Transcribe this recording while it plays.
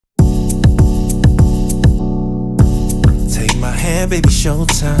Yeah, baby,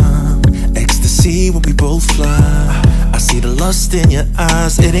 showtime. Ecstasy when we both fly. I see the lust in your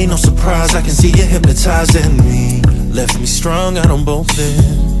eyes. It ain't no surprise, I can see you hypnotizing me. Left me strung out on both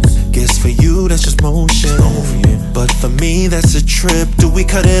ends. Guess for you that's just motion, but for me that's a trip. Do we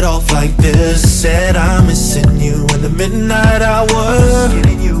cut it off like this? Said I'm missing you in the midnight hour.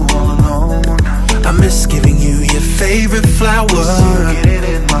 Getting you all alone. I miss giving you your favorite flower. Get it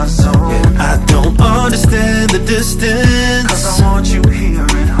in my zone. Yeah, I don't understand the distance, 'cause I want you here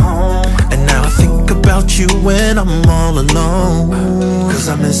at home. And now I think about you when I'm all alone, 'cause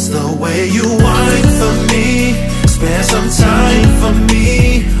I miss the way you whine for me. Spare some time for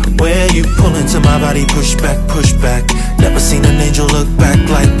me. Where you pull into my body, push back, push back. Never seen an angel look back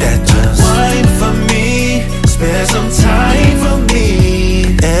like that. Just whine for me. Spare some time for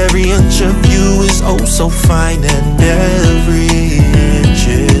me. Every inch of you is oh so fine, and every inch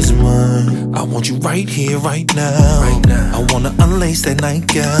is mine. I want you right here, right now. I wanna unlace that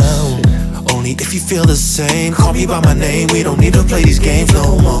nightgown. Only if you feel the same. Call me by my name, we don't need to play these games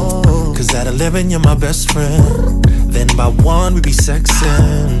no more. 'Cause at 11 you're my best friend. Then by 1 we be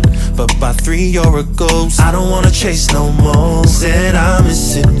sexing, but by 3 you're a ghost. I don't wanna chase no more. Said I'm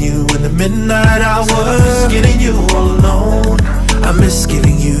missing you in the midnight hour. Getting you all alone. I miss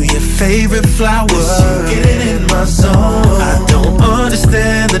giving you your favorite flower. Get it in my zone. I don't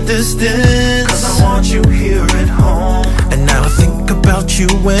understand the distance, 'cause I want you here at home. And now I think about you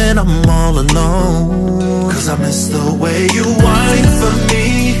when I'm all alone, 'cause I miss the way you whine for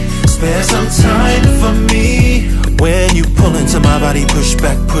me. Spare some time for me. When you pull into my body, push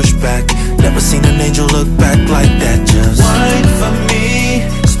back, push back. Never seen an angel look back like that. Just whine for me.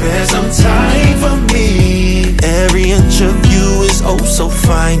 Spare some time for me. Every inch of you is oh so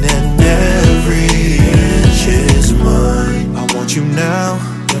fine, and every inch is mine. I want you now,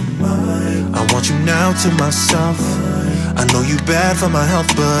 you're mine. I want you now to myself. I know you bad for my health,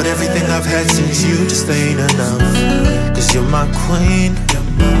 but everything I've had since you just ain't enough. 'Cause you're my queen, you're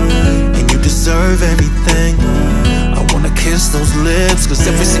mine, and you deserve everything. I wanna kiss those lips, 'cause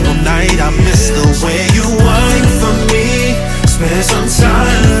every single night I miss the way you whine for me. Spare some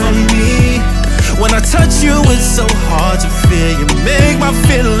time for me. When I touch you, it's so hard to feel. You make my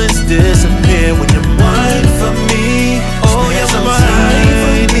feelings disappear when you whine for me.